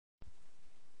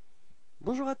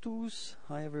Bonjour à tous,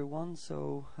 hi everyone.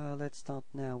 So let's start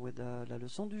now with la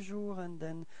leçon du jour, and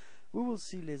then we will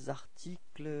see les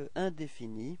articles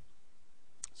indéfinis.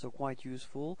 So quite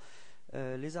useful.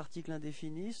 Les articles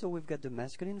indéfinis. So we've got the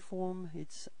masculine form,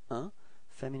 it's un,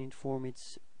 feminine form,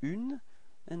 it's une,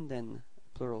 and then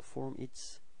plural form,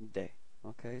 it's des.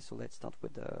 Okay, so let's start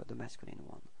with the masculine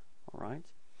one. All right.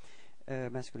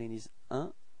 Masculine is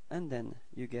un, and then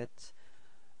you get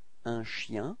un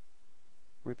chien.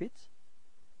 Repeat.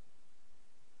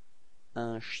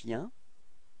 Un chien.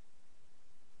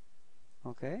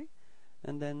 Okay,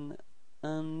 and then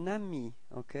un ami.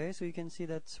 Okay, so you can see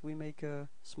that we make a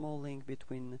small link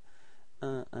between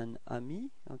un and ami.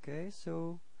 Okay,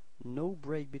 so no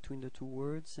break between the two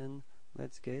words, and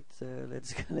let's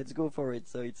let's go for it.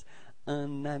 So it's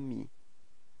un ami.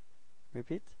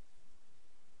 Repeat.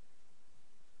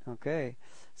 Okay,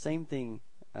 same thing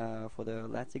for the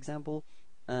last example.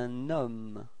 Un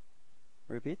homme.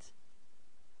 Repeat.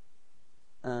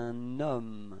 Un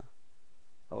homme.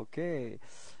 Okay,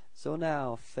 so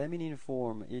now feminine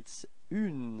form, it's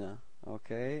une.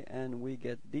 Okay, and we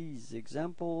get these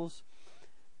examples.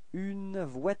 Une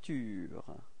voiture.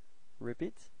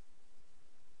 Repeat.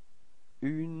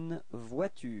 Une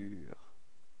voiture.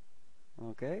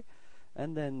 Okay,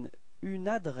 and then une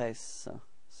adresse.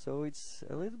 So it's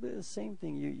a little bit the same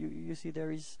thing. You see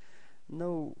there is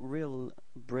no real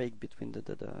break between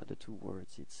the two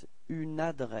words. It's une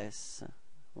adresse,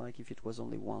 like if it was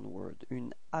only one word.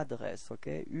 Une adresse,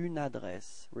 okay? Une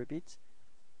adresse. Repeat.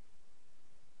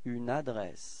 Une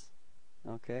adresse.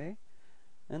 Okay?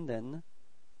 And then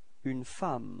une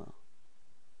femme.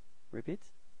 Repeat.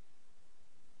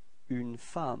 Une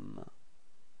femme.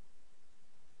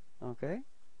 Okay?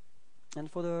 And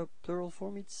for the plural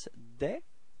form, it's des.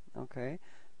 Okay?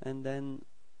 And then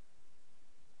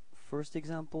first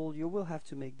example, you will have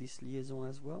to make this liaison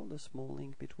as well, the small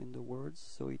link between the words.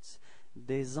 So it's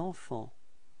des enfants.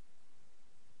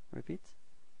 Repeat.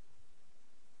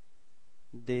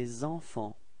 Des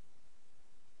enfants.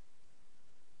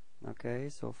 Okay,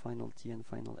 so final T and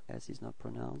final S is not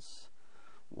pronounced.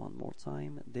 One more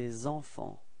time. Des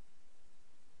enfants.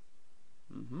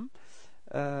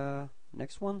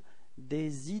 Next one.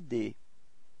 Des idées.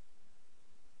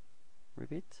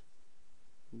 Repeat.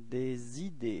 Des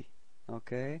idées.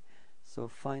 Okay, so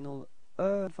final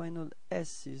final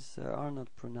S is are not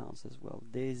pronounced as well.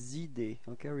 Des idées.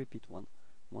 Okay, repeat one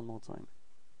more time.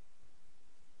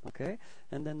 Okay,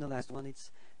 and then the last one,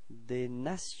 it's des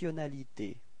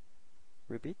nationalités.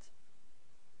 Repeat.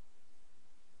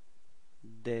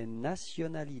 Des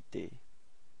nationalités.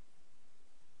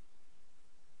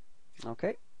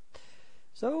 Okay,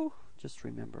 so just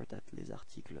remember that les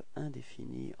articles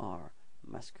indéfinis are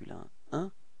masculin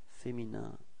un,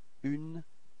 féminin une,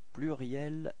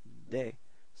 pluriel des.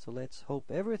 So let's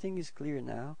hope everything is clear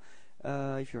now.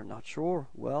 If you're not sure,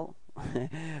 well,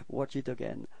 watch it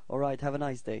again. Alright, have a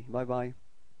nice day. Bye bye.